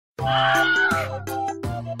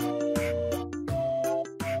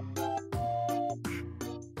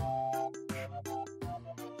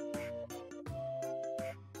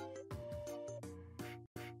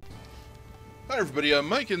everybody, I'm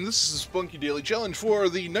Mike, and this is the Spelunky Daily Challenge for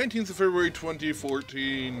the 19th of February,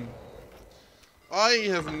 2014. I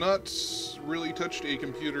have not really touched a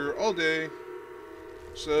computer all day,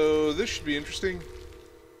 so this should be interesting.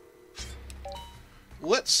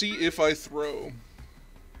 Let's see if I throw.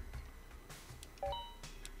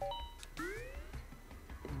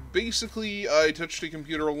 Basically, I touched a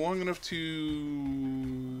computer long enough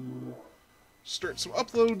to start some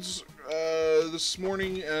uploads this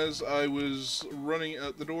morning as I was running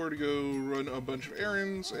out the door to go run a bunch of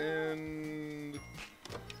errands, and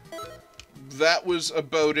that was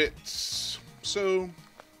about it. So,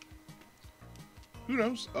 who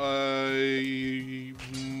knows? I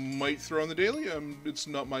might throw on the daily. It's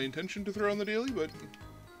not my intention to throw on the daily, but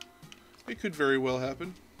it could very well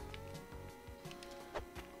happen.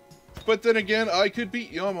 But then again, I could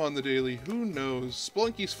beat Yum on the daily. Who knows?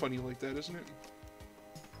 Spelunky's funny like that, isn't it?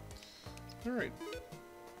 Alright.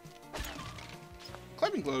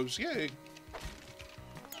 Climbing gloves, yay.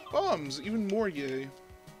 Bombs, even more yay.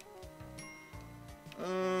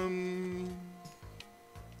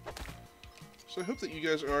 So I hope that you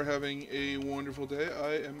guys are having a wonderful day.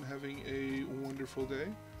 I am having a wonderful day.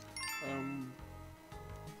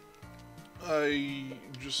 I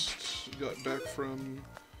just got back from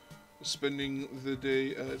spending the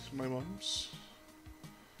day at my mom's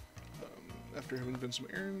after having done some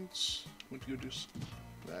errands. Went to go do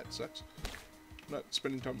that. Sucks. Not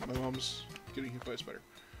spending time with my mom's, getting hit by a spider.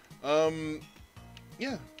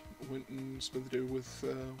 Yeah, went and spent the day with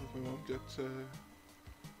my mom.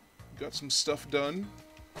 Got some stuff done,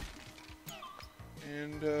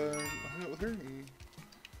 and hung out with her and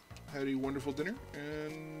had a wonderful dinner,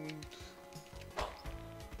 and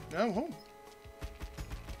now I'm home.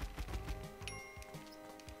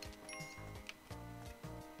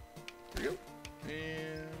 There we go.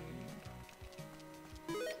 And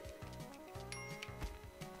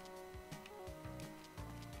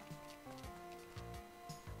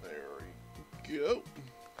there we go.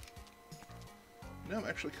 Now I'm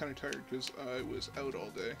actually kind of tired because I was out all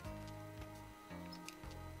day.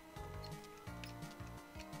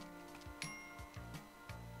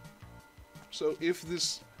 So if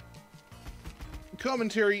this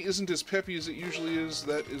commentary isn't as peppy as it usually is,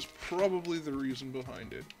 that is probably the reason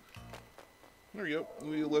behind it. There we go.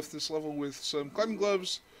 We left this level with some climbing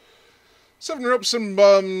gloves, 7 ropes, some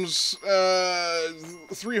bombs,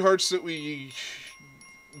 3 hearts that we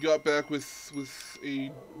got back with a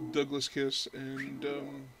Douglas kiss, and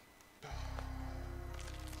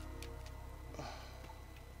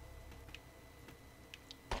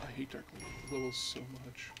I hate dark levels so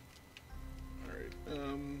much. Alright,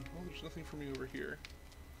 well, there's nothing for me over here,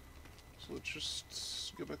 so let's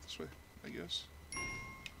just go back this way, I guess.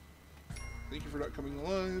 Thank you for not coming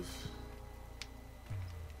alive.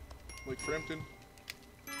 Like Frampton.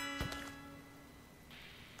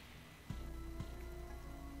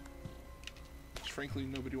 Frankly,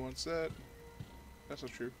 nobody wants that. That's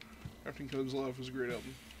not true. Frampton Comes Alive was a great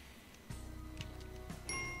album.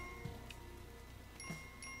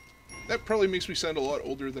 That probably makes me sound a lot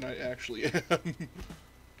older than I actually am. I'm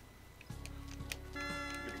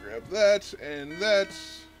gonna grab that and that.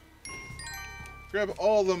 Grab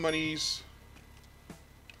all the monies.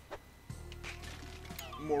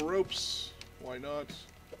 More ropes. Why not?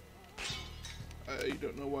 I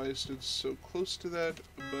don't know why I stood so close to that,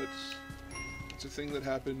 but it's a thing that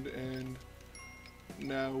happened, and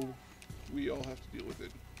now we all have to deal with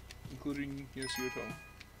it, including yes, you at home.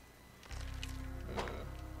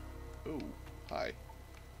 Oh, hi.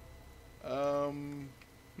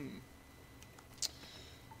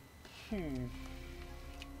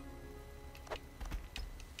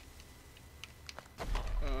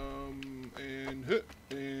 And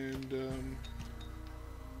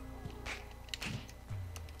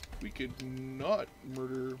we could not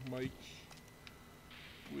murder Mike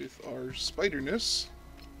with our spiderness.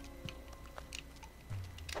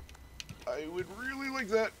 I would really like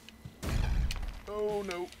that. Oh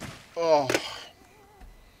no. Oh.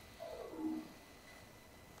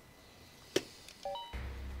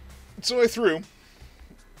 So I threw.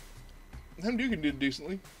 Them Dugan did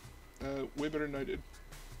decently. Way better than I did.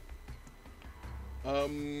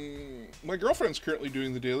 My girlfriend's currently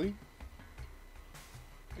doing the daily.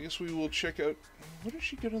 I guess we will check out. What did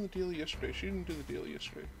she get on the daily yesterday? She didn't do the daily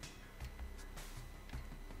yesterday.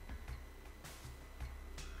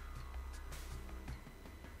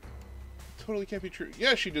 Totally can't be true.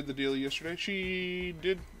 Yeah, she did the daily yesterday. She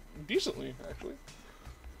did decently, actually.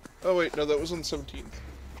 Oh wait, no, that was on the 17th.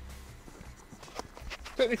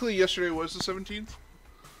 Technically, yesterday was the 17th.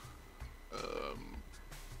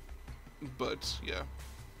 But, yeah.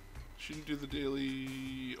 She didn't do the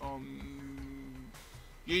daily on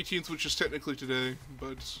the 18th, which is technically today,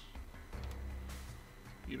 but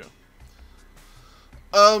you know.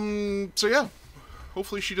 So yeah,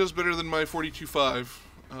 hopefully she does better than my 42.5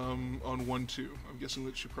 on 1-2. I'm guessing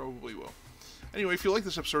that she probably will. Anyway, if you like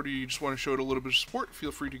this episode or you just want to show it a little bit of support,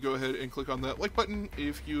 feel free to go ahead and click on that like button.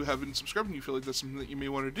 If you haven't subscribed and you feel like that's something that you may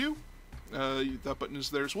want to do, that button is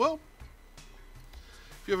there as well.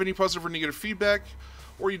 If you have any positive or negative feedback,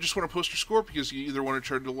 or you just want to post your score because you either want to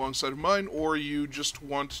chart it alongside of mine, or you just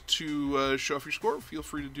want to show off your score, feel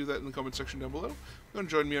free to do that in the comment section down below. If you want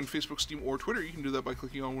to join me on Facebook, Steam, or Twitter, you can do that by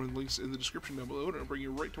clicking on one of the links in the description down below, and it'll bring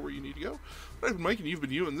you right to where you need to go. But I've been Mike, and you've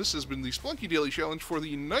been you, and this has been the Spelunky Daily Challenge for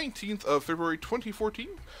the 19th of February 2014.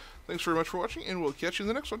 Thanks very much for watching, and we'll catch you in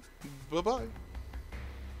the next one. Bye-bye.